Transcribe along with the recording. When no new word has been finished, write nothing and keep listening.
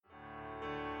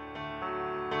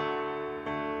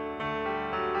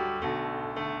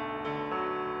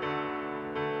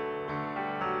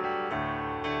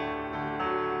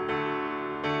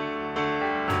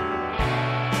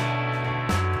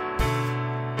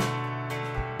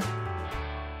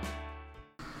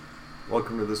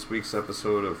Welcome to this week's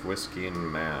episode of Whiskey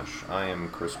and Mash. I am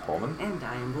Chris Pullman. And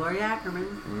I am Gloria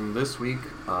Ackerman. And this week,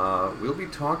 we'll be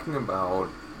talking about...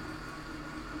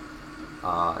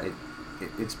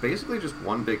 It's basically just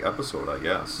one big episode, I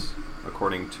guess,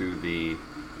 according to the...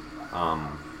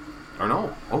 I'm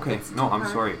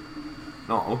sorry.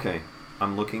 No, okay.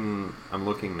 I'm looking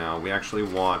now. We actually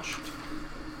watched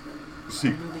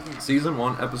Season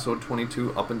 1, Episode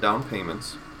 22, Up and Down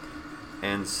Payments,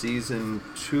 and Season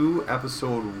 2,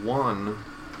 Episode 1,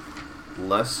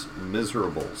 Less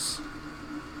Miserables.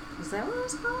 Is that what it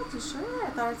was called? You sure? I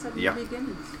thought it said in the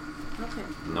beginning. Okay.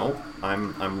 Nope.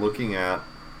 I'm looking at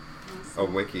a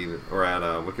wiki, or at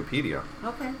Wikipedia.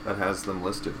 Okay. That has them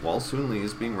listed. While Soon Lee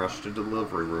is being rushed to the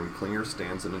delivery room, Klinger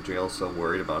stands in a jail cell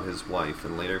worried about his wife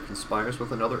and later conspires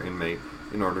with another inmate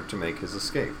in order to make his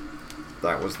escape.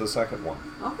 That was the second one.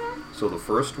 Okay. So the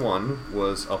first one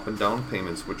was Up and Down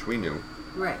Payments, which we knew.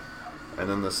 Right. And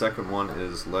then the second one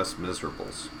is Less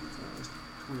Miserables.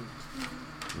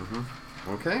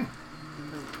 Okay.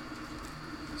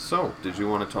 So, did you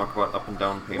want to talk about Up and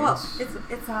Down Payments? Well,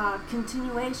 it's a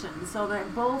continuation, so they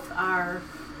both are...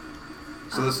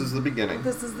 So this is the beginning.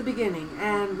 This is the beginning,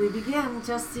 and we begin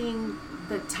just seeing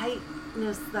the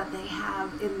tightness that they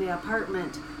have in the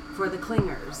apartment for the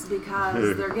Klingers,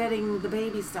 because they're getting the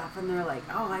baby stuff, and they're like,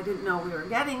 oh, I didn't know we were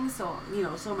getting, so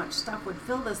much stuff would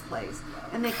fill this place,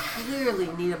 and they clearly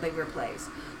need a bigger place.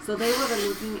 So they were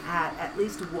looking at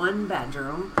least one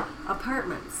bedroom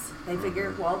apartments. They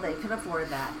figured, well, they could afford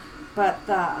that. But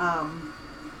the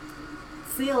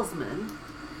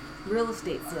real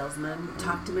estate salesman,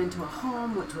 talked him into a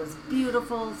home, which was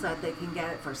beautiful, said they can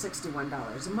get it for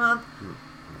 $61 a month.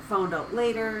 Found out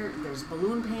later there's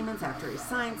balloon payments after he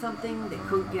signed something. They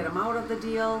couldn't get him out of the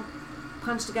deal.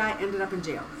 Punched a guy, ended up in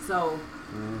jail. So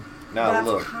now that's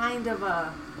look, kind of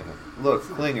a... Look,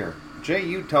 Klinger, Jay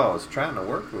Utah is trying to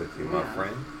work with you, my Yeah.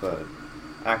 friend, but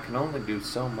I can only do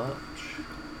so much.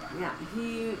 Yeah,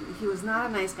 he was not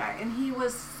a nice guy, and he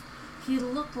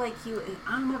looked like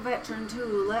I'm a veteran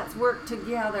too, let's work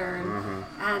together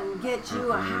and get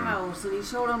you a house. And he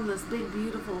showed him this big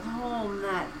beautiful home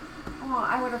that,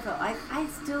 I would have felt, I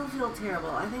still feel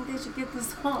terrible. I think they should get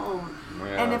this home.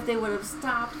 Yeah. And if they would have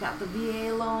stopped, got the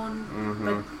VA loan,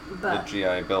 but the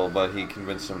GI Bill, but he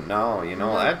convinced him, no,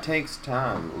 that takes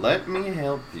time. Let me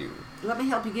help you. Let me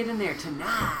help you get in there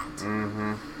tonight.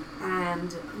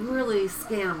 And really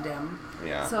scammed him.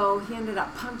 Yeah. So he ended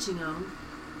up punching him.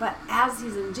 But as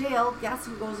he's in jail, guess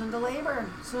who goes into labor?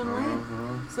 Soon Lee.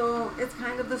 So it's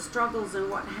kind of the struggles and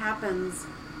what happens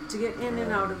to get in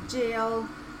and out of jail.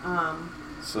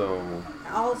 So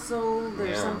Also,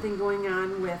 there's something going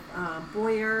on with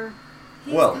Boyer.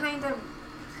 He's kind of...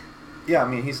 Yeah, I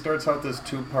mean, he starts out this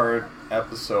 2-part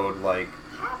episode, like...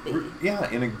 happy.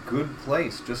 In a good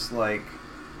place. Just like,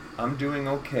 I'm doing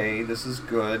okay, this is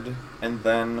good. And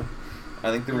then, I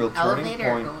think the real turning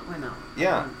point... went out.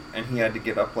 Yeah, and he had to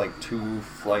get up like 2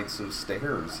 flights of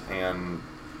stairs, and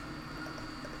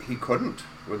he couldn't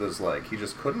with his leg. He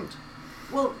just couldn't.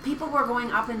 Well, people were going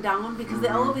up and down because the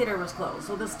elevator was closed,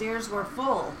 so the stairs were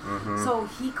full. So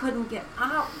he couldn't get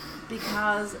up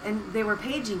and they were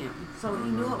paging him. So he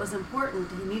knew it was important.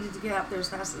 He needed to get up there as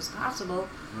fast as possible.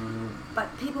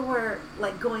 But people were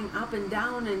like going up and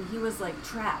down, and he was like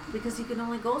trapped because he could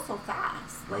only go so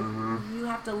fast. Like you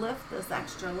have to lift this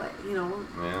extra leg,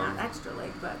 not extra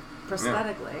leg, but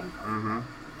prosthetic leg.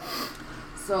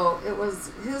 So it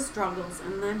was his struggles,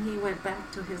 and then he went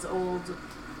back to his old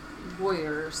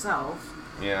Boyer self,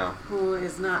 who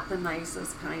is not the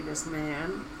nicest, kindest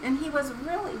man, and he was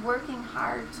really working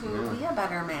hard to be a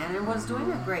better man and was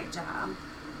doing a great job.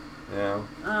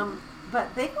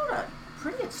 But they go to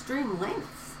pretty extreme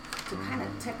lengths to kind of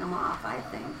tick him off, I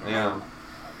think.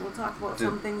 We'll talk about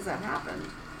some things that happened.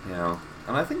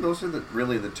 And I think those are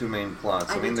really the 2 main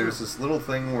plots. I mean, there's this little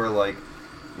thing where, like,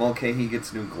 he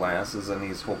gets new glasses and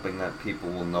he's hoping that people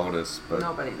will notice, but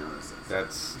nobody notices.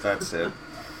 That's it.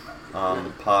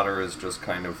 Potter is just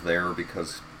kind of there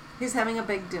because he's having a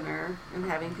big dinner and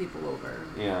having people over.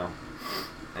 Yeah.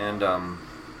 And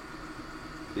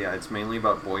it's mainly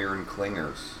about Boyer and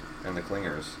Klingers and the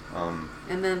Klingers.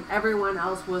 And then everyone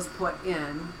else was put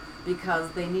in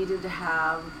because they needed to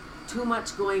have too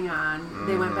much going on.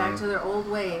 They went back to their old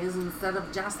ways. Instead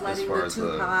of just letting the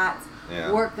 2 pots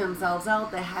work themselves out,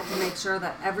 they had to make sure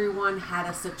that everyone had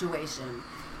a situation.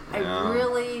 I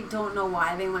really don't know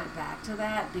why they went back to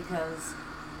that, because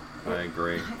I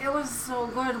agree. It was so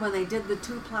good when they did the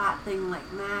 2-plot thing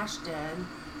like MASH did,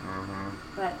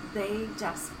 but they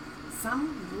just,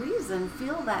 some reason,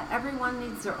 feel that everyone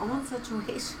needs their own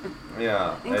situation.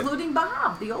 Yeah. Including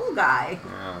Bob, the old guy.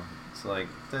 Yeah. It's like,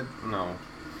 that, no.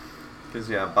 Because,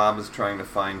 yeah, Bob is trying to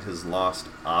find his lost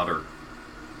otter.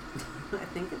 I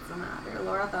think it's an otter.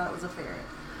 Laura thought it was a ferret.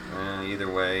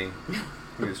 Either way,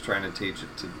 he was trying to teach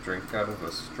it to drink out of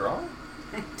a straw?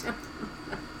 I don't know.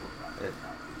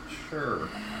 Sure.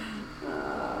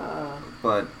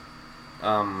 But,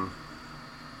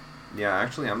 yeah,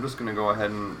 actually, I'm just going to go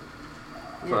ahead and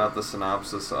put out the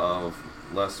synopsis of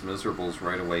Les Miserables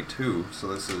right away, too. So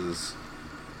this is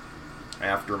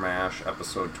After MASH,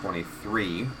 episode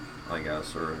 23, I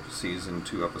guess, or season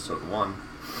 2, episode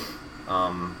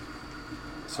 1.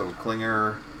 So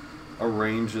Klinger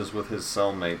arranges with his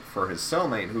cellmate for his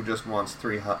cellmate, who just wants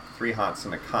three hots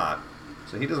and a cot.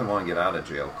 So he doesn't want to get out of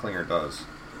jail. Klinger does.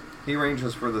 He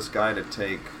arranges for this guy to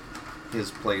take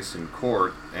his place in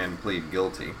court and plead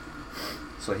guilty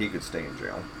so he could stay in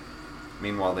jail.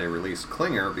 Meanwhile, they release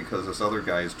Klinger because this other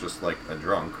guy is just like a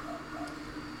drunk.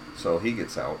 So he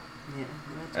gets out. Yeah.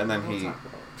 And then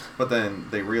but then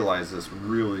they realize this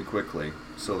really quickly.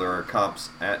 So there are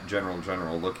cops at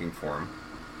General looking for him.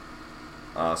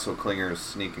 So Klinger is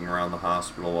sneaking around the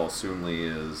hospital while Soon-Lee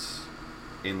is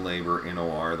in labor, in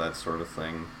OR, that sort of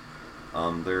thing.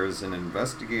 There is an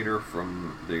investigator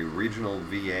from the regional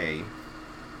VA,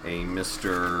 a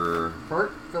Mr.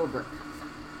 Bert Philbrick.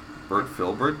 Bert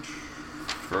Philbridge?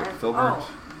 Philbridge?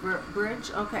 Oh,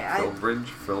 Bridge? Okay.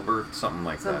 Philbert, something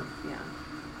like that.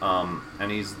 Yeah.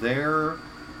 And he's there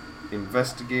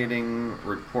investigating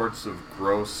reports of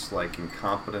gross, like,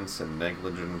 incompetence and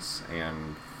negligence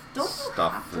and Don't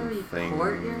stuff you have to and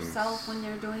report things. yourself when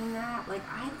you're doing that? Like,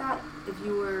 I thought if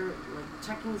you were like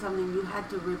checking something, you had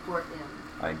to report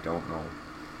in. I don't know.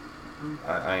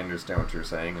 I understand what you're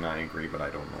saying, and I agree, but I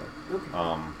don't know. Okay.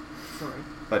 Sorry.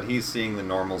 But he's seeing the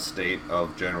normal state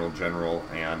of General,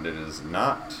 and it is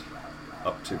not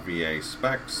up to VA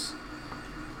specs.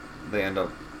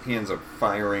 He ends up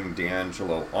firing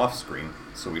D'Angelo off-screen,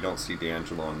 so we don't see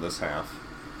D'Angelo in this half.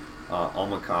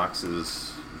 Alma Cox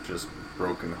is just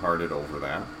broken-hearted over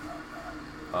that.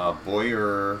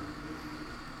 Boyer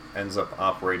ends up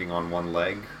operating on one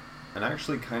leg, and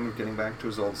actually kind of getting back to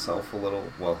his old self a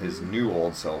little. Well, his new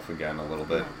old self again a little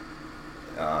bit.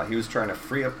 He was trying to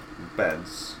free up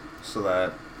beds so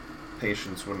that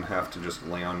patients wouldn't have to just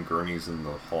lay on gurneys in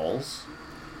the halls.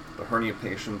 The hernia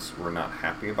patients were not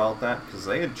happy about that because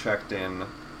they had checked in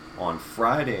on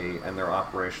Friday and their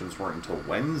operations weren't until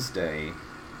Wednesday,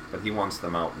 but he wants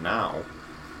them out now.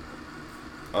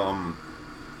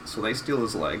 So they steal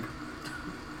his leg.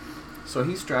 So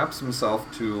he straps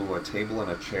himself to a table and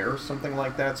a chair, something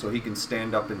like that, so he can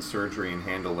stand up in surgery and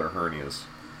handle their hernias.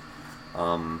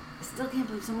 I still can't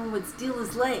believe someone would steal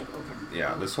his leg. Okay.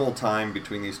 Yeah, this whole time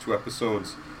between these two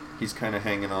episodes, he's kind of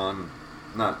hanging on,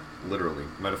 not literally,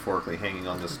 metaphorically hanging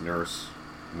on this nurse,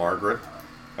 Margaret,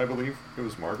 I believe. It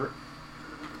was Margaret.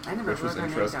 I never Which was wrote her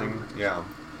name interesting. down. Yeah.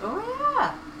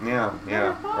 Oh, yeah.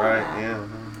 Yeah, thought right, that. yeah.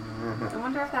 I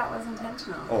wonder if that was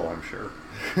intentional. Oh, I'm sure.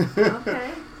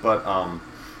 Okay. But,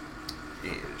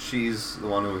 she's the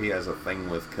one who he has a thing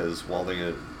with, because while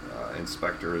the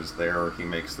inspector is there, he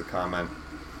makes the comment,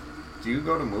 "Do you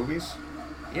go to movies?"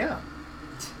 "Yeah."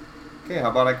 "Okay, how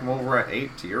about I come over at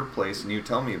 8 to your place and you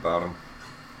tell me about them?"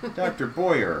 "Dr.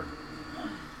 Boyer."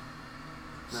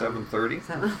 7:30?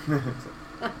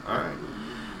 Alright.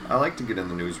 I like to get in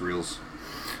the newsreels.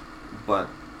 But,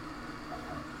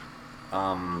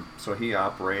 so he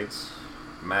operates.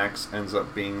 Max ends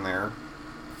up being there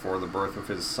for the birth of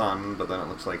his son, but then it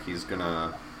looks like he's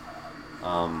gonna, Be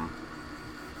on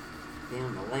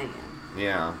the land.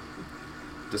 yeah.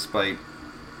 Despite,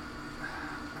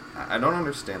 I don't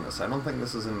understand this. I don't think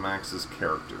this is in Max's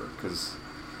character, because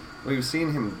we've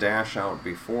seen him dash out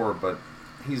before, but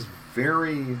he's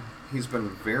been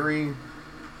very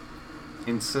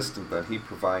insistent that he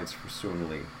provides for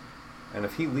Soon-Lee. And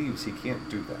if he leaves, he can't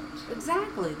do that.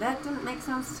 Exactly. That didn't make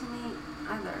sense to me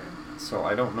either. So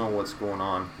I don't know what's going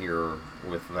on here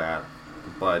with that.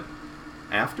 But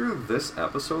after this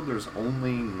episode, there's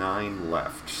only 9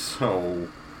 left. So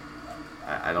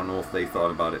I don't know if they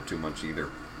thought about it too much either.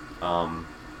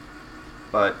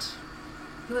 But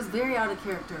He was very out of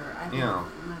character, I think, Yeah.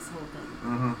 in this whole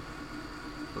thing.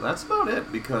 but that's about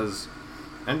it, because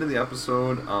end of the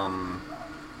episode,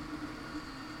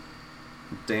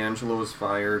 D'Angelo was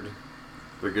fired.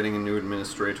 They're getting a new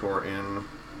administrator in.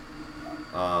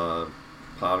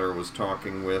 Potter was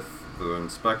talking with the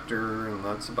inspector, and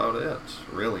that's about it,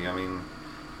 really. I mean,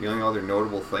 the only other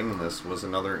notable thing in this was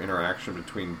another interaction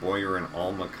between Boyer and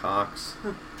Alma Cox,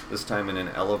 this time in an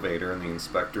elevator, and the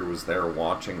inspector was there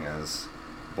watching as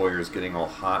Boyer's getting all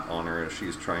hot on her as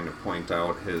she's trying to point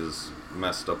out his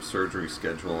messed up surgery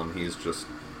schedule, and he's just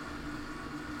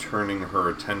turning her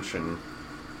attention,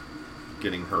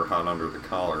 getting her hot under the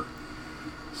collar.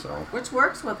 So which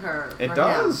works with her. It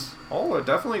does. Him. Oh, it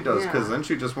definitely does, because Yeah. then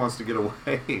she just wants to get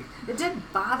away. It did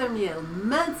bother me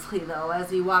immensely, though, as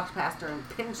he walked past her and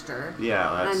pinched her.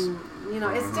 Yeah, that's... And, you know,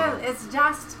 it's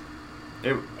just...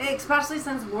 Especially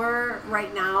since we're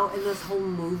right now in this whole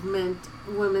movement,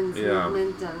 women's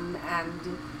movement,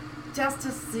 and just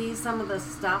to see some of the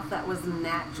stuff that was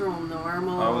natural,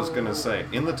 normal. I was going to say,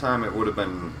 in the time it would have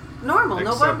been normal.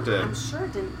 accepted. Nobody, I'm sure,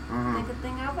 didn't think a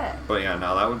thing of it. But yeah,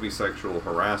 now that would be sexual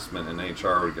harassment, and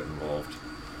HR would get involved.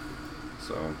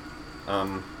 So,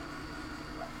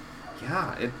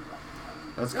 yeah,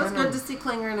 that's kind of... It was good to see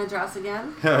Klinger in a dress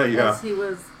again. Yeah. As he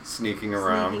was sneaking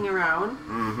around.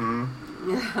 Mm-hmm.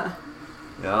 Yeah.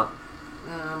 Yeah.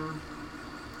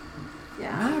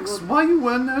 Yeah. Max, why you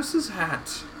wear nurse's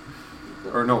hat?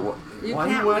 Or no, why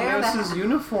you wear nurse's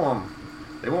uniform?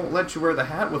 They won't let you wear the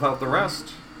hat without the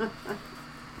rest.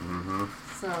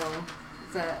 So,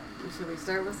 should we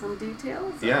start with some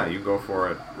details? Yeah, you go for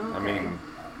it. Okay. I mean,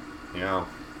 yeah.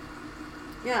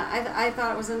 Yeah, I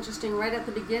thought it was interesting right at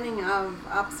the beginning of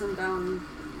Ups and Down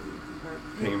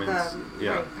Payments.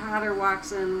 Right, Potter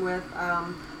walks in with a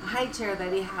high chair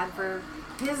that he had for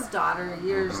his daughter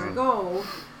years ago,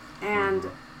 and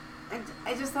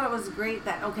I just thought it was great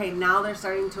that, okay, now they're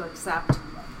starting to accept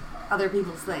other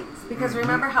people's things. Because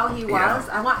remember how he was?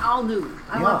 I want all new.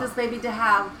 I want this baby to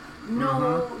have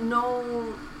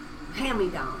no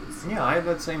hand-me-downs. Yeah, I had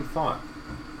that same thought.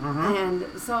 And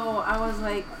so I was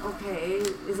like, okay,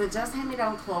 is it just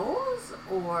hand-me-down clothes?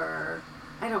 Or,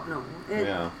 I don't know.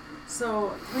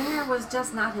 So Klinger was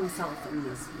just not himself in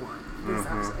this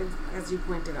episode, as you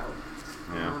pointed out.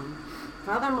 Yeah.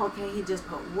 Father Mulcahy just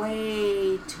put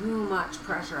way too much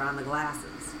pressure on the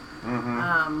glasses.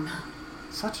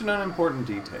 Such an unimportant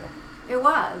detail. It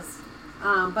was.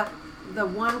 But the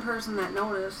one person that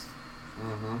noticed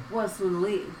was Sun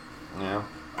Lee. Yeah.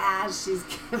 As she's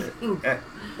giving...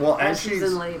 as she's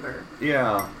in labor.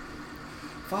 Yeah.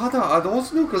 Father, are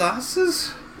those new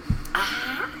glasses?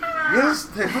 Yes,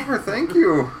 they are. Thank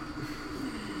you.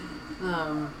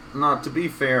 To be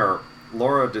fair,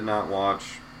 Laura did not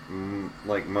watch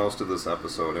most of this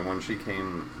episode, and when she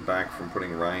came back from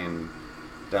putting Ryan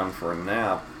down for a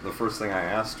nap, the first thing I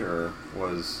asked her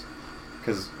was,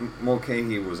 because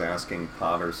Mulcahy was asking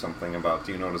Potter something about,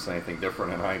 do you notice anything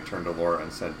different? And I turned to Laura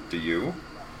and said, do you?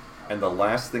 And the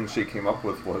last thing she came up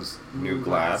with was new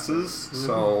glasses.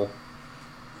 So...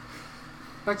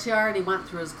 But she already went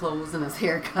through his clothes and his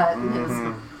haircut and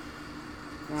his...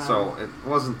 So it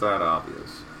wasn't that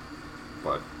obvious.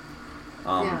 But...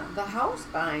 the house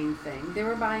buying thing. They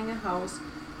were buying a house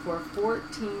for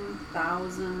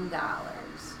 $14,000.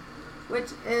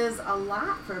 Which is a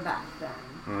lot for back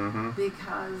then.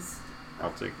 Because...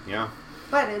 I'll take... Yeah.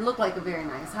 But it looked like a very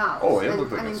nice house. Oh, it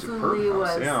looked like a superb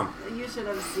house, yeah. You should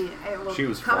have seen it. Well, she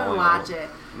was come and watch out. it.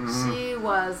 She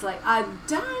was like, a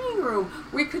dining room.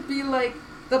 We could be like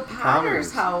the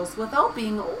Potter's house without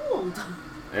being old.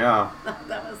 Yeah.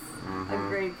 That was a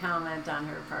great comment on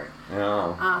her part.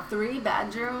 Yeah. 3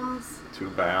 bedrooms. 2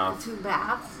 baths. 2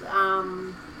 baths.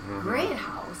 Great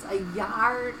house. A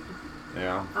yard.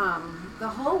 Yeah. The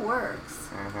whole works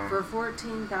for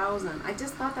 $14,000. I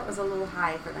just thought that was a little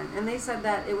high for them. And they said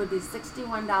that it would be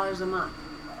 $61 a month.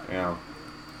 Yeah.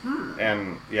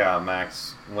 And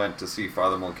Max went to see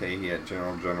Father Mulcahy at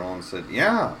General and said,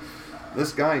 yeah,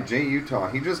 this guy, Jay Utah,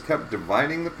 he just kept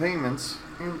dividing the payments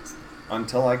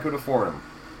until I could afford them.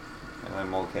 And then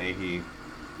Mulcahy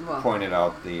pointed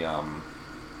out the,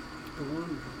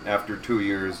 after 2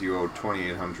 years, you owe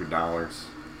 $2,800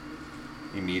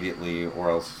 immediately, or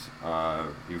else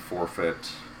you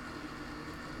forfeit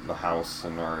the house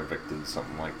and are evicted,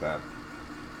 something like that.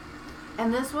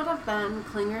 And this would have been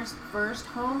Klinger's first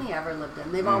home he ever lived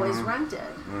in. They've always rented.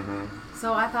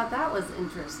 So I thought that was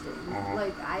interesting.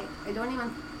 Like, I don't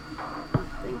even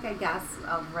think, I guess,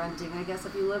 of renting. I guess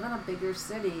if you live in a bigger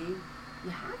city, you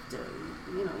have to.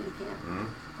 You know, you can't.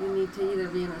 You need to either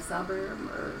be in a suburb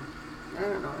or, I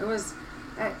don't know. It was...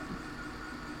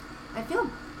 I feel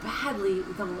badly,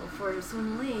 though, for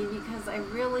Sun Lee, because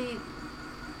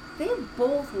they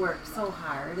both worked so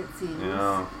hard, it seems.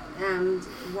 Yeah. And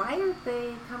why aren't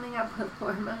they coming up with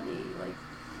more money? Like,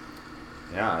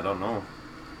 yeah, I don't know.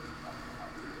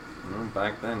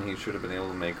 Back then, he should have been able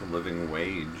to make a living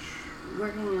wage.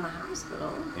 Working in a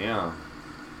hospital. Yeah.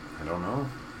 I don't know.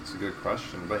 It's a good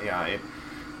question. But yeah,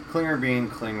 Klinger being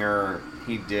Klinger,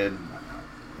 he did,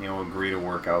 agree to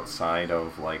work outside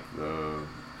of, like, the...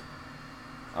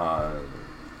 what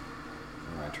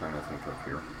am I trying to think of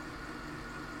here?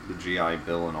 The GI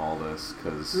Bill and all this,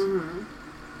 because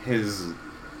his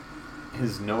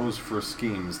his nose for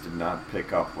schemes did not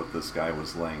pick up what this guy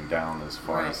was laying down as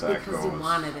far as that because goes. he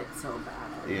wanted it so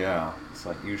badly. Yeah, it's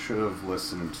like you should have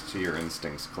listened to your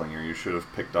instincts, Klinger. You should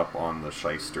have picked up on the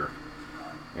shyster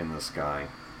in this guy.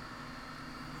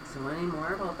 So any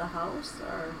more about the house,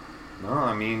 or? No,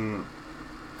 I mean,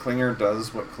 Klinger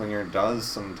does what Klinger does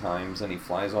sometimes, and he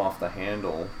flies off the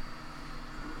handle,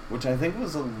 which I think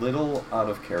was a little out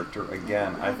of character.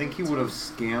 Again, I think he would have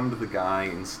scammed the guy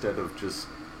instead of just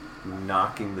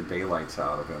knocking the daylights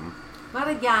out of him. But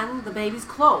again, the baby's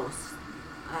close.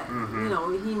 Mhm. You know,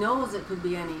 he knows it could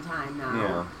be any time now.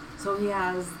 Yeah. So he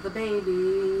has the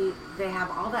baby. They have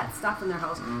all that stuff in their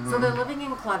house. So they're living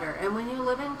in clutter. And when you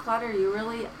live in clutter, you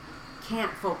really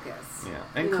can't focus. Yeah,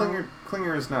 and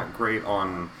Klinger is not great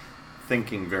on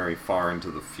thinking very far into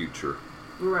the future.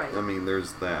 Right. I mean,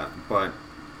 there's that. But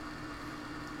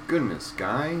goodness,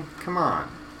 guy, come on.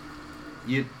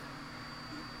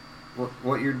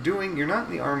 What you're doing, you're not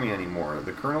in the army anymore.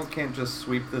 The colonel can't just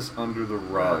sweep this under the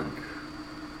rug.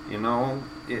 You know,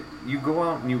 you go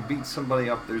out and you beat somebody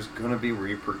up, there's gonna be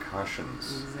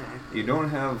repercussions. Exactly. You don't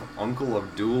have Uncle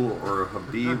Abdul or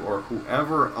Habib or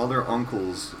whoever other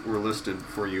uncles were listed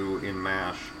for you in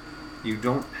MASH. You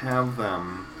don't have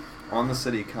them on the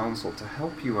city council to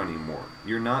help you anymore.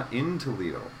 You're not in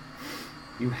Toledo.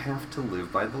 You have to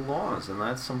live by the laws, and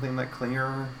that's something that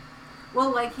Klinger Well,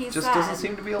 like he just said, doesn't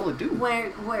seem to be able to do.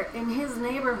 where in his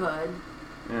neighborhood,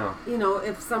 Yeah. you know,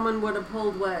 if someone would have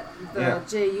pulled what the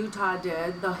Jay Utah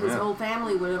did, his whole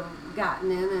family would have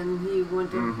gotten in, and he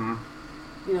wouldn't have,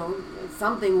 you know,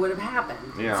 something would have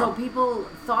happened. Yeah. So people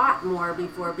thought more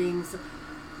before being so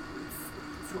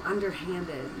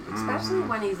underhanded, especially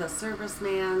when he's a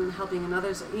serviceman helping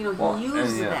another. You know, he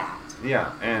used that.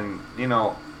 Yeah, and you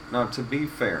know, now to be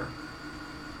fair,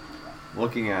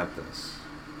 looking at this,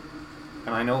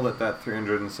 and I know that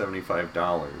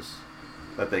 $375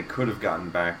 that they could have gotten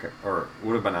back or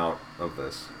would have been out of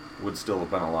this would still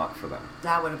have been a lot for them.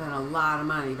 That would have been a lot of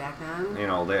money back then. You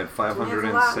know, they had $500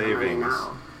 in savings,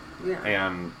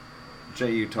 and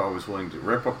Jay Utah was willing to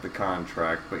rip up the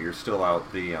contract, but you're still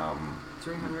out the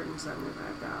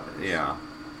 $375. Yeah.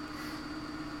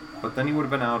 But then he would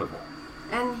have been out of it.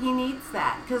 And he needs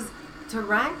that because to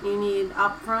rent, you need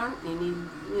upfront, you need,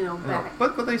 you know, back.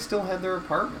 But they still had their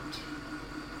apartment.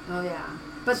 Oh yeah.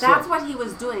 But that's what he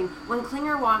was doing. When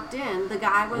Klinger walked in, the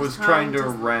guy was trying to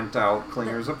rent out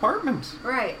Klinger's apartment.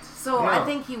 Right. So I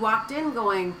think he walked in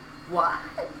going, what?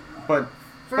 But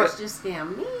First you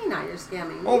scam me, now you're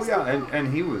scamming me. Oh yeah,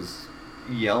 and he was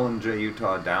yelling Jay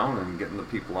Utah down and getting the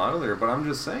people out of there. But I'm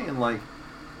just saying, like,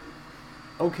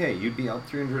 okay, you'd be out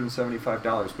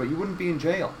 $375, but you wouldn't be in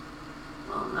jail.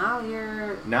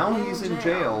 Well, he's in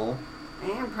jail.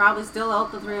 And probably still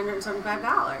out the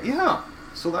 $375. Yeah.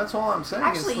 So that's all I'm saying.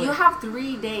 Actually, you have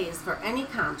 3 days for any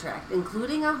contract,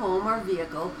 including a home or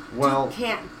vehicle, to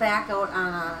can't back out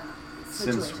on a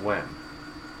situation. Since when?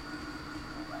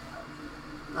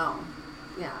 Oh,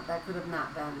 yeah, that could have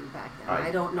not been back then.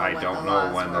 I don't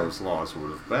know when those laws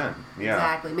would have been. Yeah.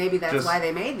 Exactly. Maybe that's why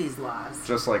they made these laws.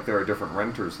 Just like there are different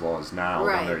renters laws now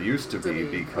than there used to be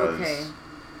because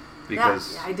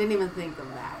I didn't even think of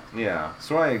that. Yeah.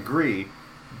 So I agree,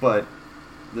 but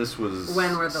this was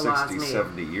when were the 60, laws made?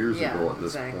 70 years ago at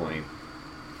this point.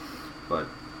 But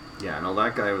yeah, no,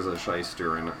 that guy was a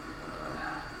shyster, and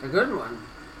a good one.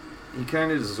 He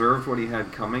kind of deserved what he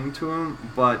had coming to him,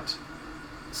 but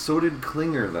so did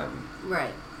Klinger then.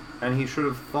 Right. And he should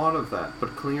have thought of that,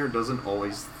 but Klinger doesn't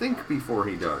always think before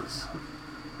he does.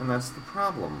 And that's the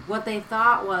problem. What they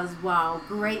thought was, wow,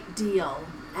 great deal.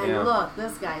 And look,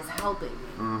 this guy's helping me.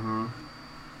 Mm-hmm.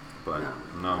 But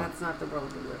no. That's not the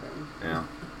world we live in. Yeah.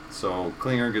 So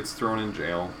Klinger gets thrown in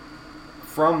jail.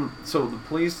 So the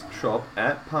police show up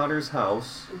at Potter's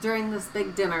house. During this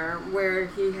big dinner where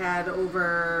he had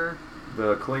over...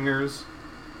 The Klingers,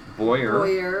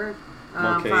 Boyer,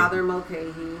 Father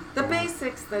Mulcahy. The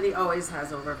basics that he always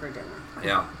has over for dinner.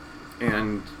 Yeah.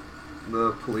 And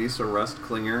the police arrest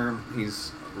Klinger.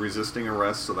 He's resisting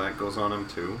arrest, so that goes on him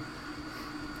too.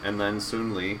 And then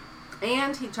Soon Lee.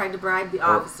 And he tried to bribe the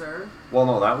officer. Well,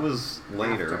 no, that was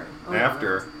later.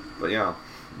 After. But yeah.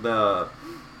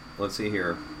 Let's see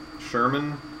here.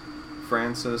 Sherman,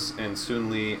 Francis, and Soon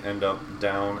Lee end up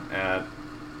down at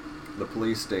the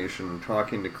police station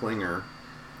talking to Klinger.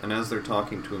 And as they're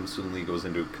talking to him, Soon Lee goes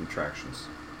into contractions.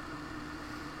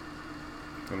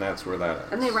 And that's where that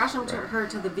ends. And they rush her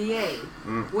to the VA.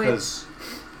 Because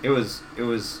it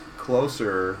was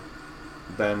closer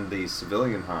than the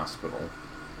civilian hospital.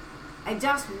 I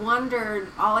just wondered,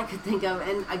 all I could think of,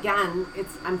 and again,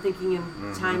 I'm thinking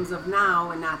in times of now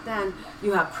and not then,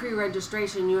 you have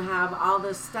pre-registration, you have all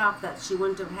this stuff that she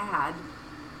wouldn't have had,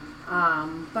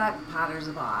 but Potter's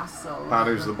the boss, so...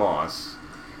 Potter's the boss.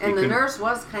 And the nurse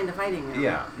was kind of fighting him.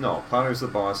 Yeah, no, Potter's the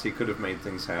boss, he could have made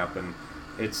things happen.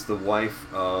 It's the wife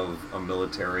of a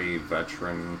military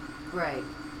veteran. Right.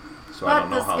 So I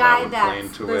don't know how that would play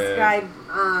into it. This guy,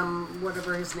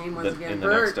 whatever his name was again, in the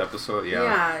Bert, next episode, yeah.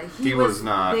 Yeah, he was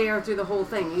not there through the whole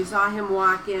thing. You saw him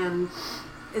walk in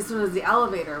as soon as the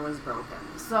elevator was broken.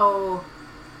 So,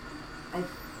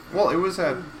 well, it was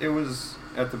at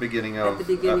the beginning of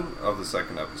the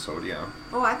second episode, yeah.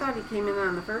 Oh, I thought he came in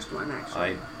on the first one, actually.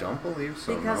 I don't believe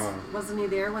so. Because wasn't he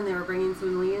there when they were bringing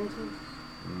Soon Lee into?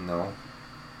 No.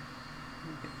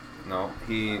 No,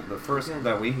 the first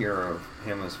that we hear of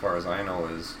him, as far as I know,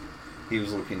 is he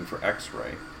was looking for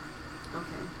X-ray.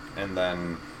 Okay. And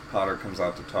then Potter comes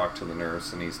out to talk to the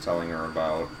nurse, and he's telling her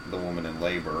about the woman in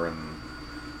labor, and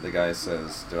the guy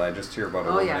says, "Did I just hear about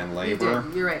a woman in labor?" He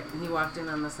did. You're right. He walked in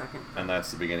on the second. And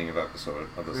that's the beginning of the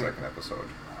second episode.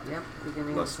 Yep,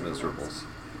 beginning. Les Miserables.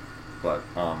 But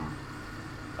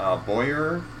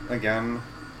Boyer again.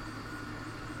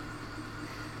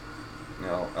 You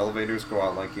know, elevators go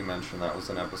out like you mentioned. That was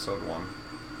in episode 1.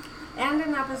 And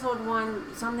in episode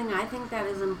 1, something I think that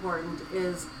is important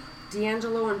is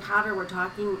D'Angelo and Potter were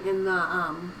talking in the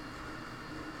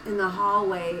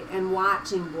hallway and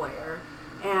watching Boyer,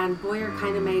 and Boyer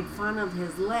kind of made fun of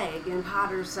his leg, and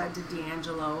Potter said to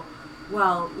D'Angelo,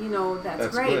 "Well, you know, that's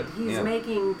great. Good. He's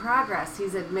making progress.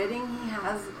 He's admitting he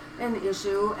has an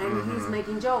issue, and he's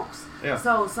making jokes. Yeah.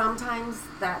 So sometimes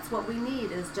that's what we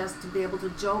need, is just to be able to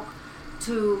joke."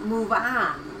 To move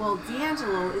on. Well,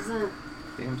 D'Angelo isn't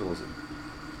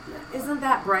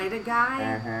that bright a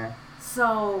guy.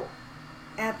 So,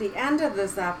 at the end of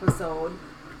this episode,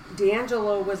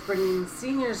 D'Angelo was bringing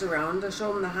seniors around to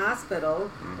show them the hospital.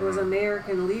 It was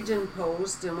American Legion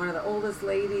post and one of the oldest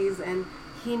ladies, and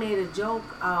he made a joke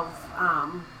of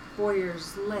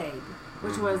Boyer's leg,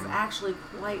 which was actually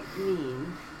quite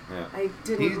mean. Yeah. I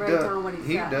didn't write down what he said.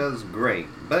 He does great.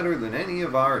 Better than any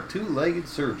of our two-legged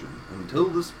surgeons until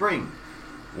the spring,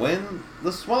 when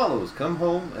the swallows come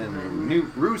home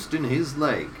and roost in his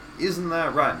leg. Isn't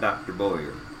that right, Dr.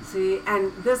 Boyer? See,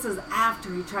 and this is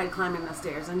after he tried climbing the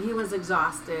stairs, and he was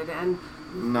exhausted and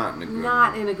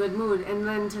not in a good mood. And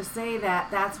then to say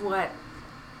that's what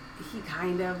he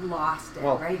kind of lost it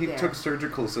there. He took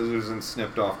surgical scissors and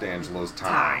snipped off D'Angelo's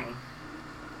tie.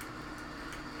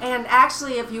 And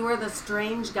actually, if you were the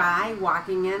strange guy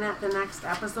walking in at the next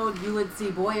episode, you would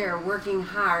see Boyer working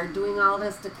hard, doing all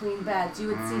this to clean beds. You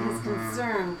would see his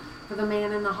concern for the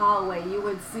man in the hallway. You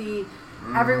would see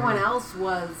everyone else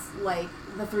was like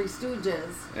the Three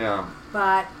Stooges. Yeah.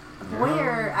 But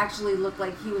Boyer actually looked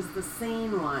like he was the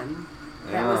sane one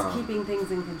that was keeping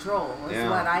things in control, is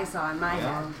what I saw in my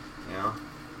head. Yeah.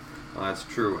 Well, that's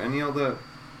true. And you know, the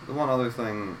one other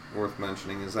thing worth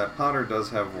mentioning is that Potter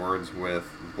does have words with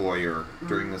Boyer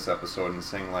during this episode and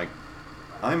saying, like,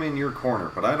 "I'm in your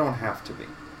corner, but I don't have to be.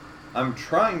 I'm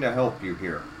trying to help you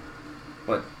here.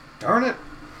 But, darn it,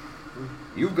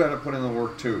 you've got to put in the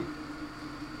work too."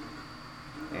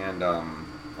 And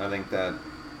I think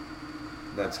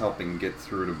that's helping get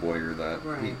through to Boyer that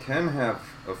he can have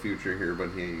a future here,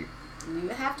 but you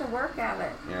have to work at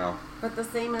it. Yeah. But the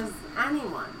same as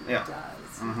anyone does.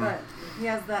 But he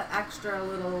has that extra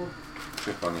little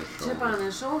chip on his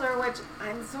shoulder, which,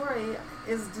 I'm sorry,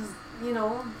 is just,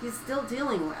 he's still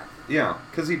dealing with. Yeah,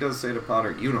 because he does say to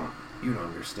Potter, you don't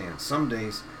understand. Some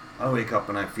days I wake up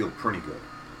and I feel pretty good.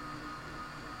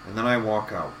 And then I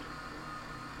walk out.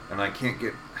 And I can't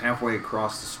get halfway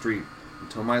across the street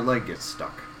until my leg gets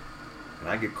stuck. And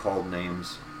I get called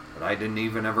names that I didn't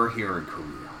even ever hear in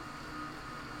Korea.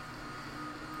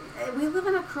 We live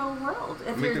in a cruel world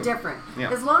if you're different. Yeah.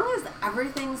 As long as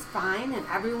everything's fine and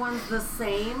everyone's the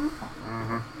same,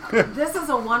 this is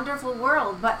a wonderful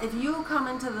world. But if you come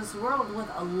into this world with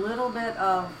a little bit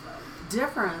of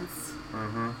difference,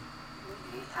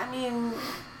 I mean,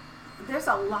 there's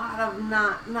a lot of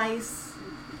not nice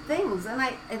things. And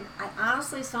I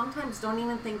honestly sometimes don't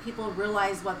even think people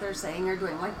realize what they're saying or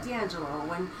doing. Like D'Angelo,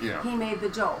 when he made the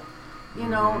joke. You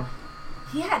know,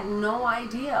 he had no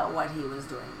idea what he was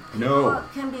doing. People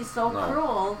can be so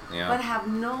cruel, but have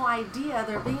no idea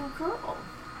they're being cruel.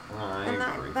 I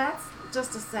agree. That's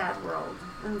just a sad world.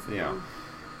 And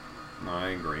I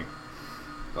agree.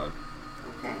 But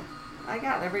okay, I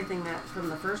got everything that from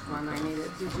the first one I needed.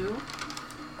 Did you?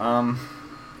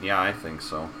 Yeah, I think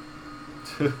so.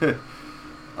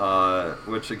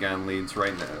 Which again leads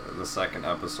right into the second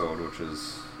episode, which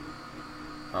is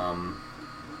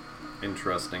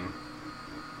interesting.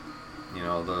 You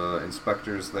know, the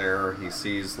inspector's there. He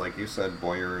sees, like you said,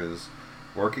 Boyer is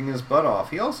working his butt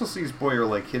off. He also sees Boyer,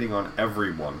 like, hitting on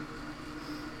everyone.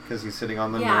 Because he's hitting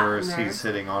on the nurse, he's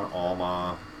hitting on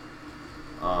Alma.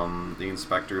 The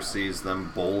inspector sees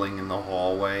them bowling in the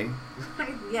hallway.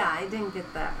 Yeah, I didn't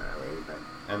get that early, but...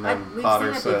 And then we've Potter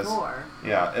seen it says, before.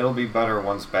 yeah, it'll be better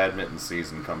once badminton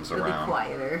season comes It'll around. be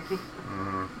quieter.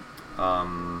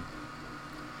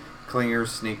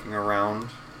 Klinger's sneaking around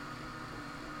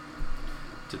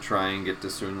to try and get to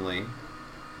Soon Lee.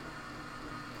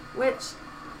 Which,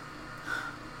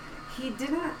 he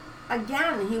didn't,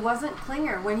 again, he wasn't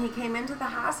Klinger. When he came into the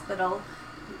hospital,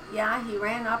 yeah, he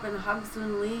ran up and hugged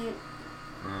Soon Lee,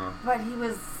 but he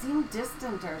seemed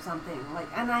distant or something. Like,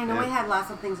 and I know he had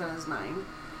lots of things on his mind,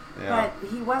 but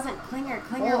he wasn't Klinger.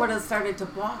 Klinger would have started to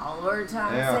bawl or to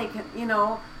say, you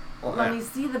know, let me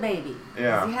see the baby.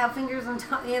 Does he have fingers and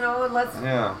you know, let's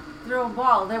throw a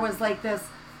ball. There was like this,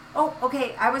 oh,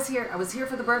 okay, I was here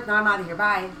for the birth, now I'm out of here,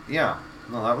 bye. Yeah.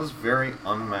 No, that was very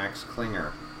un-Max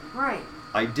Klinger. Right.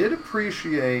 I did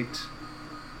appreciate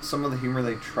some of the humor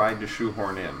they tried to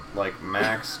shoehorn in. Like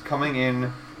Max coming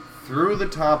in through the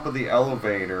top of the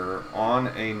elevator on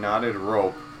a knotted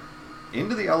rope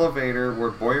into the elevator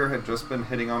where Boyer had just been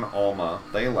hitting on Alma.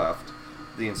 They left.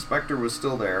 The inspector was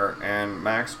still there, and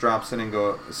Max drops in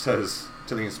and says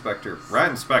to the inspector, "Rat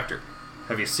Inspector,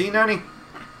 have you seen any?"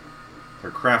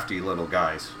 They're crafty little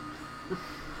guys.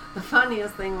 The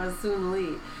funniest thing was Soon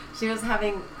Lee. She was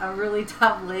having a really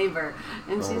tough labor,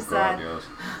 and she said,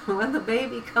 when the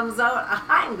baby comes out,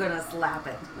 I'm going to slap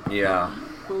it. Yeah.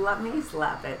 Let me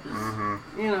slap it.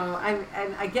 Mm-hmm. You know,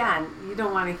 and again, you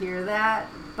don't want to hear that,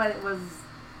 but it was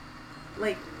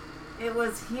like, it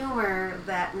was humor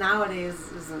that nowadays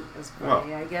isn't as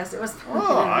funny, I guess. It was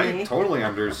funny to me. I totally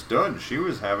understood. She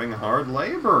was having hard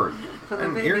labor.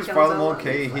 And here's Father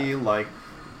Mulcahy, like,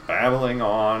 babbling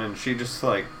on, and she just,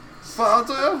 like,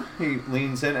 Father? He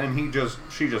leans in, and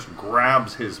she just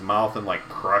grabs his mouth and, like,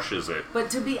 crushes it.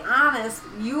 But to be honest,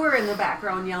 you were in the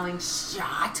background yelling,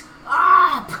 "Shut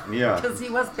up!" Yeah. Because he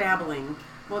was babbling.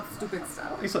 What stupid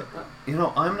stuff. He's like, you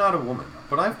know, I'm not a woman,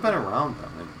 but I've been around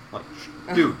them. And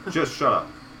like, dude, just shut up.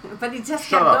 But he just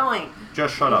kept going.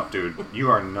 Just shut up, dude. You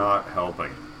are not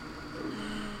helping.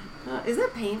 Is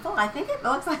it painful? I think it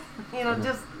looks like, you know,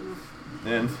 just...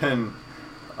 And then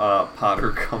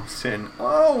Potter comes in.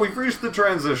 Oh, we've reached the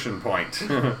transition point.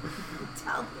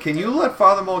 Can you let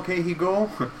Father Mulcahy go?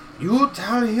 You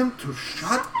tell him to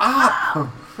shut up.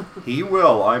 He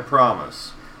will, I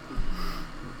promise.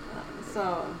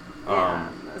 So, yeah,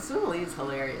 Soon Lee's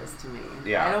hilarious to me.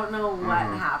 Yeah. I don't know what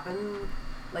happened,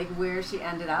 like where she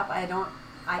ended up.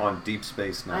 On Deep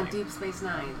Space Nine. On Deep Space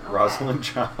Nine. Okay. Rosalind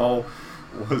Chow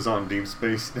was on Deep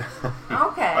Space Nine.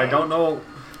 Okay. I don't know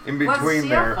in between was she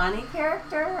there. A funny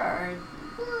character or?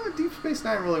 Deep Space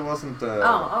Nine really wasn't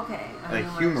a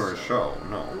humorous show.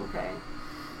 No. Okay.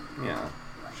 Yeah,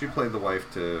 she played the wife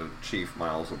to Chief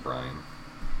Miles O'Brien.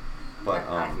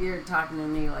 But you're talking to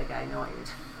me like I know what you're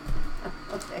talking.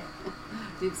 Okay.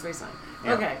 Deep Space Nine.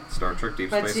 Yeah, okay. Star Trek Deep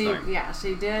Space Nine. Yeah,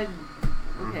 she did.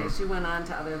 Okay, she went on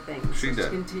to other things. She did.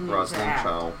 Continued Rosalind to act.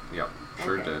 Chow. Yep,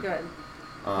 sure did. Good.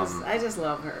 I just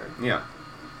love her. Yeah.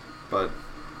 But,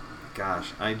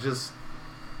 gosh,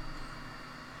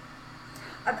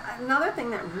 Another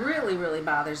thing that really, really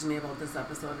bothers me about this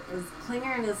episode is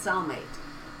Klinger and his cellmate.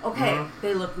 Okay,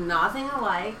 they look nothing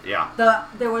alike. Yeah.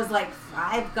 There was like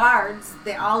 5 guards.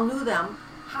 They all knew them.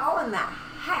 How in the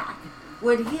heck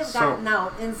would he have gotten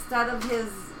out instead of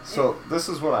his... So, this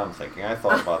is what I'm thinking. I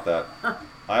thought about that.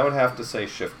 I would have to say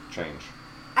shift change.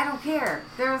 I don't care.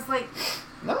 There was like...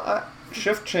 No,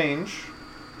 shift change.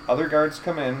 Other guards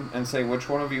come in and say, which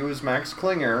one of you is Max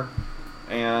Klinger?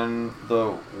 And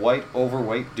the white,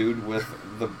 overweight dude with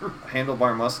the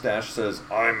handlebar mustache says,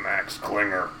 I'm Max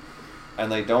Klinger.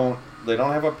 And they don't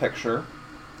have a picture.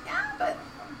 Yeah, but...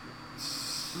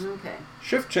 Okay.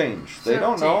 Shift change. They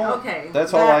don't know. Okay.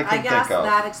 That's all I can think of. I guess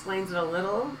that explains it a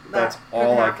little. That's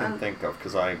all I can think of,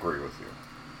 because I agree with you.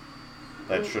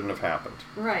 That shouldn't have happened.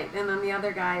 Right. And then the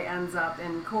other guy ends up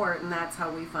in court, and that's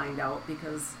how we find out,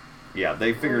 because... Yeah,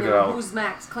 they figured it out. Who's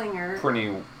Max Klinger?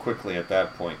 Pretty quickly at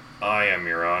that point. I am,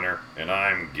 Your Honor, and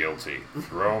I'm guilty.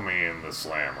 Throw me in the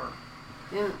slammer.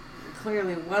 It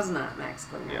clearly was not Max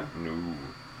Klinger. Yeah, no.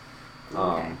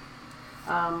 Okay.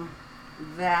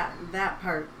 That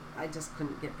part I just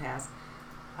couldn't get past.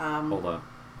 Hold on.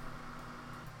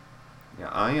 Yeah,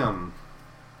 I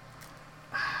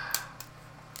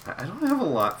don't have a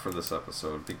lot for this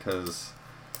episode because,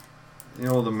 you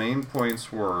know, the main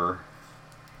points were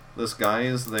this guy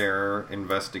is there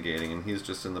investigating, and he's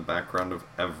just in the background of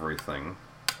everything.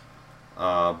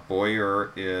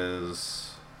 Boyer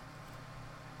is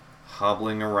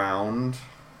hobbling around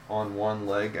on one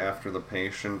leg after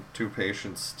two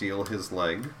patients steal his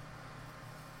leg.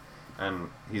 And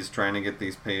he's trying to get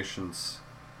these patients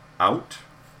out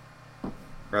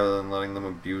rather than letting them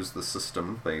abuse the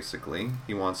system, basically.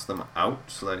 He wants them out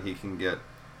so that he can get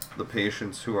the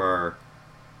patients who are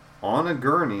on a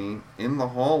gurney in the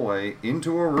hallway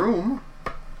into a room,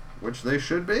 which they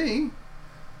should be,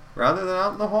 rather than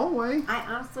out in the hallway. I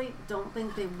honestly don't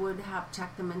think they would have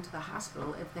checked them into the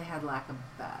hospital if they had lack of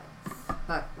beds.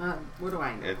 But what do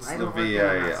I know? It's I the don't work in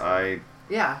a hospital. VA.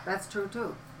 Yeah, that's true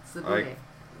too. It's the VA.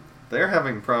 They're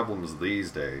having problems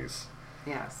these days.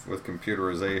 Yes. With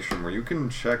computerization, where you can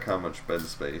check how much bed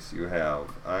space you have.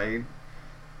 I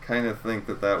kind of think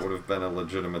that would have been a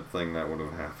legitimate thing that would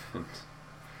have happened.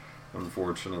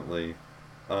 Unfortunately.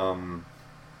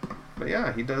 But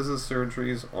yeah, he does his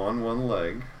surgeries on one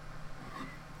leg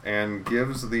and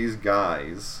gives these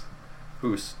guys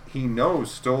who he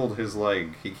knows stole his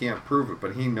leg. He can't prove it,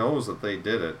 but he knows that they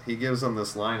did it. He gives them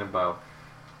this line about,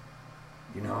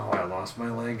 you know how I lost my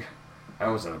leg? I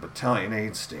was at a battalion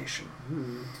aid station.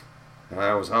 Mm-hmm. And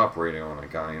I was operating on a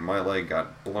guy, and my leg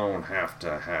got blown half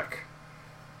to heck.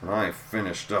 And I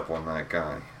finished up on that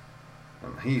guy.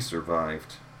 And he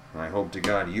survived. And I hope to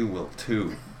God you will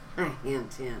too.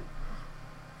 Hint, hint.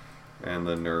 And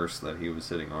the nurse that he was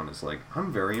sitting on is like,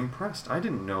 I'm very impressed. I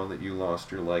didn't know that you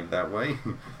lost your leg that way.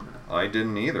 I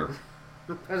didn't either.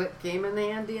 But it came in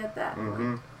handy at that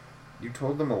point. You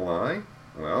told them a lie?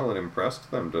 Well, it impressed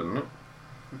them, didn't it?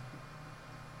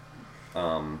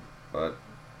 But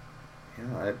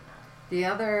yeah, the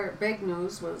other big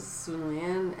news was Sun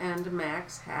Lin and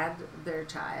Max had their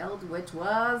child, which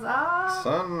was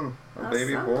a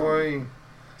baby son. boy.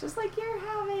 Just like you're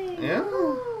having. Yeah.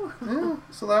 Woo. Yeah.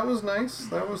 So that was nice.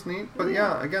 That was neat. But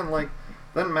yeah, again, like,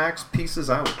 then Max pieces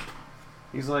out.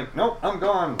 He's like, nope, I'm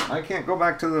gone. I can't go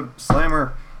back to the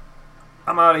slammer.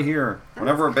 I'm out of here.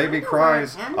 Whenever a baby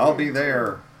cries, I'll be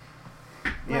there.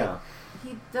 Yeah.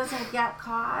 He doesn't get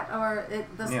caught, or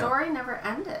the story never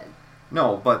ended.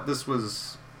 No, but this would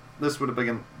have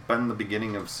been the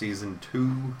beginning of season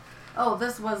 2. Oh,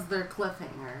 this was their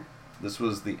cliffhanger. This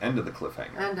was the end of the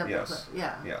cliffhanger.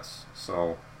 Yeah. Yes.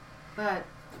 So. But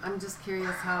I'm just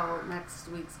curious how next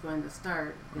week's going to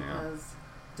start, because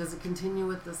does it continue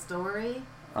with the story?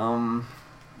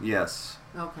 Yes.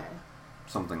 Okay.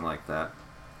 Something like that.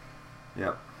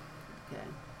 Yep. Okay.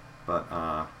 But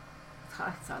I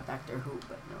saw Doctor Who,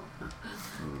 but no.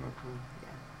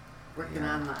 Yeah. Working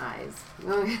on the eyes.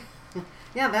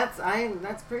 Yeah,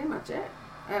 that's pretty much it.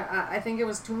 I think it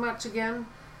was too much again.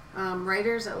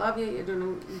 Writers, I love you. You're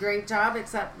doing a great job,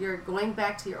 except you're going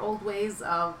back to your old ways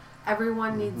of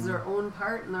everyone needs their own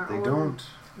part in their own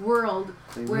world.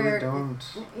 They where, really don't.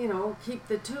 Keep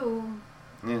the two.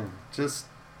 Yeah, just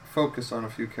focus on a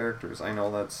few characters. I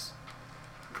know that's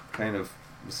kind of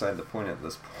beside the point at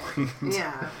this point.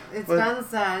 Yeah, it's been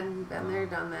said. Been there,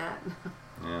 done that.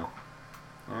 Yeah.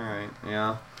 Alright,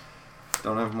 yeah.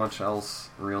 Don't have much else,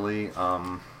 really.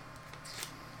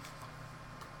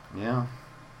 Yeah.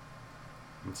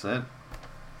 That's it.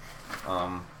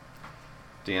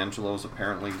 D'Angelo's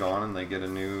apparently gone, and they get a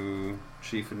new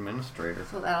chief administrator.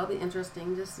 So that'll be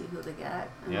interesting to see who they get,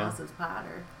 unless it's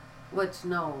Potter. Which,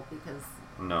 no, because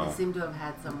they seem to have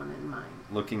had someone in mind.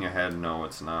 Looking ahead, no,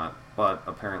 it's not. But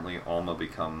apparently Alma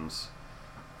becomes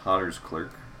Potter's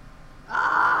clerk.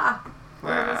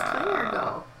 Where does Klinger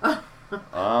go? I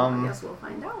guess we'll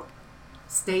find out.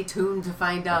 Stay tuned to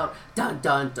find out. Dun,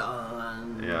 dun,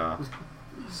 dun. Yeah.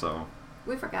 So.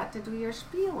 We forgot to do your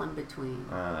spiel in between.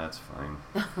 That's fine.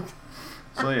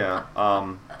 So yeah,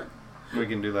 we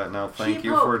can do that now. Thank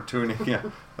you for tuning. Yeah,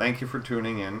 thank you for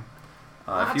tuning in.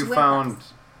 If you found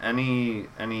any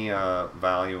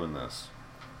value in this,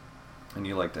 and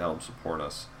you'd like to help support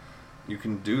us, you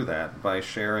can do that by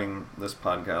sharing this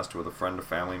podcast with a friend, a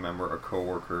family member, a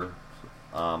coworker,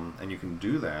 and you can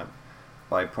do that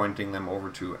by pointing them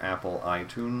over to Apple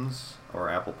iTunes or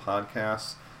Apple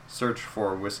Podcasts. Search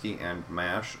for Whiskey and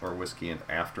Mash or Whiskey and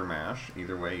After Mash.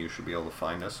 Either way, you should be able to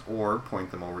find us. Or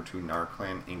point them over to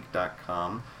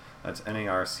narclaninc.com. That's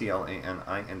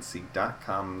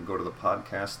narclaninc.com. Go to the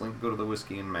podcast link. Go to the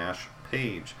Whiskey and Mash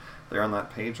page. There on that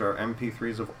page are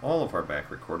MP3s of all of our back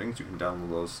recordings. You can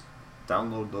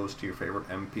download those to your favorite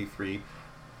MP3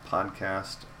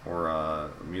 podcast or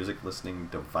music listening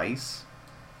device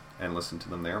and listen to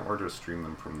them there, or just stream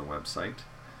them from the website.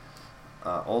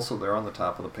 Also, there on the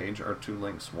top of the page are 2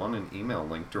 links. One, an email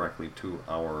link directly to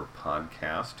our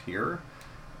podcast here,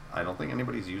 I don't think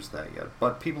anybody's used that yet,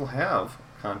 but people have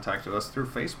contacted us through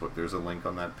Facebook. There's a link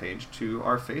on that page to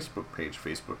our Facebook page,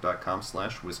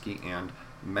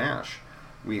 facebook.com/whiskeyandmash.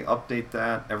 We update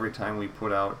that every time we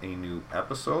put out a new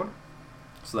episode,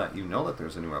 so that you know that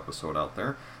there's a new episode out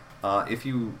there. If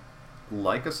you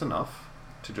like us enough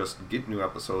to just get new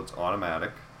episodes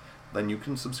automatic, then you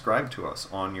can subscribe to us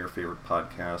on your favorite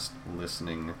podcast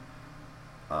listening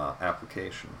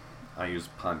application. I use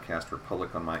Podcast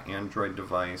Republic on my Android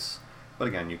device, but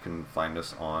again, you can find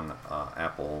us on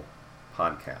Apple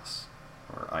Podcasts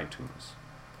or iTunes.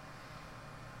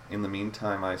 In the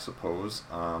meantime, I suppose,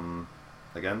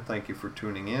 again, thank you for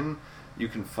tuning in. You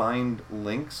can find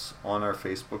links on our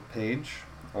Facebook page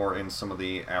or in some of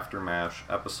the Aftermash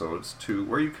episodes to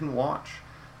where you can watch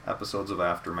episodes of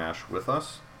Aftermash with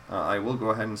us. I will go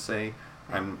ahead and say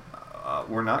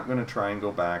we're not going to try and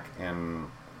go back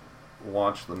and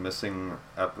watch the missing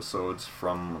episodes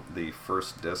from the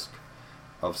first disc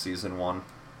of Season 1.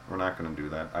 We're not going to do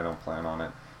that. I don't plan on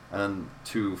it. And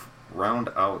to round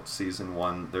out Season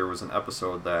 1, there was an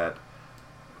episode that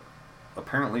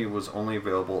apparently was only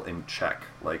available in Czech,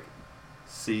 like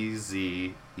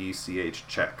CZECH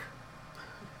Czech,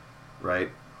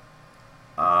 right?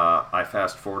 I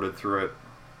fast forwarded through it.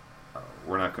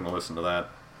 We're not going to listen to that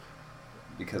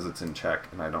because it's in Czech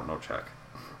and I don't know Czech.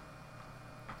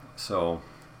 So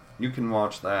you can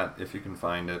watch that if you can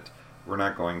find it. We're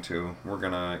not going to. We're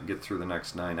going to get through the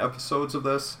next 9 episodes of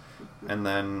this and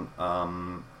then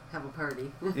have a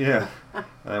party. Yeah.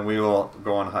 And we will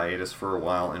go on hiatus for a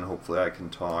while, and hopefully I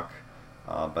can talk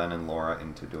Ben and Laura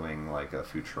into doing like a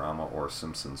Futurama or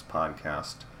Simpsons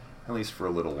podcast, at least for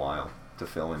a little while, to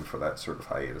fill in for that sort of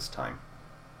hiatus time.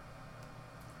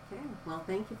 Okay. Well,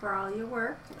 thank you for all your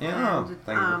work. Yeah. And,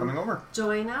 thank you for coming over.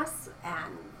 Join us,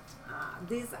 and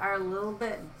these are a little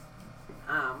bit...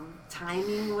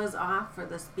 timing was off for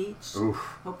the speech. Oof.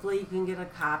 Hopefully you can get a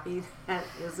copy that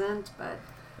isn't, but...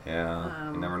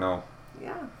 Yeah, you never know.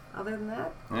 Yeah, other than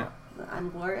that, yeah. I'm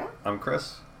Gloria. I'm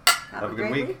Chris. Have a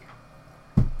good week.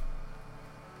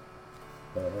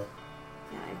 Yeah,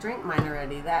 I drank mine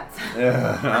already. That's...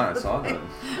 Yeah, I saw that.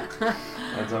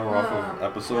 That's how rough of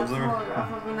episodes there? That's how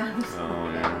rough of an episode. Oh,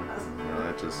 yeah.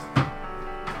 That just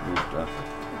moved up.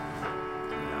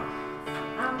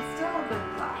 Still a good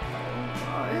thought,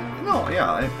 though.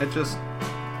 It just...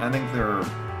 I think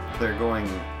they're going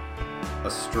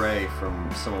astray from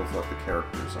some of what the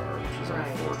characters are, which is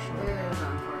unfortunate. It is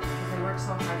unfortunate because they work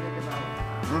so hard to develop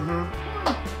them.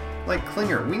 Mm-hmm. Like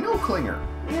Klinger. We know Klinger.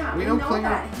 Yeah, we know Klinger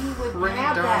that he would pretty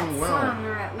have that darn well. son,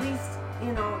 or at least,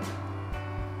 he's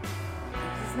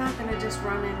not going to just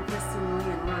run in Kristen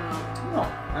Lee and run out. No,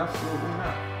 absolutely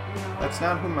not. That's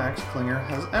not who Max Klinger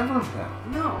has ever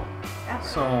been. No, ever.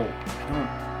 So,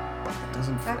 it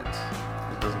doesn't fit.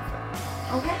 It doesn't fit.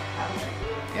 Okay, that was it.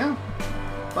 Yeah.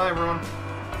 Bye, everyone.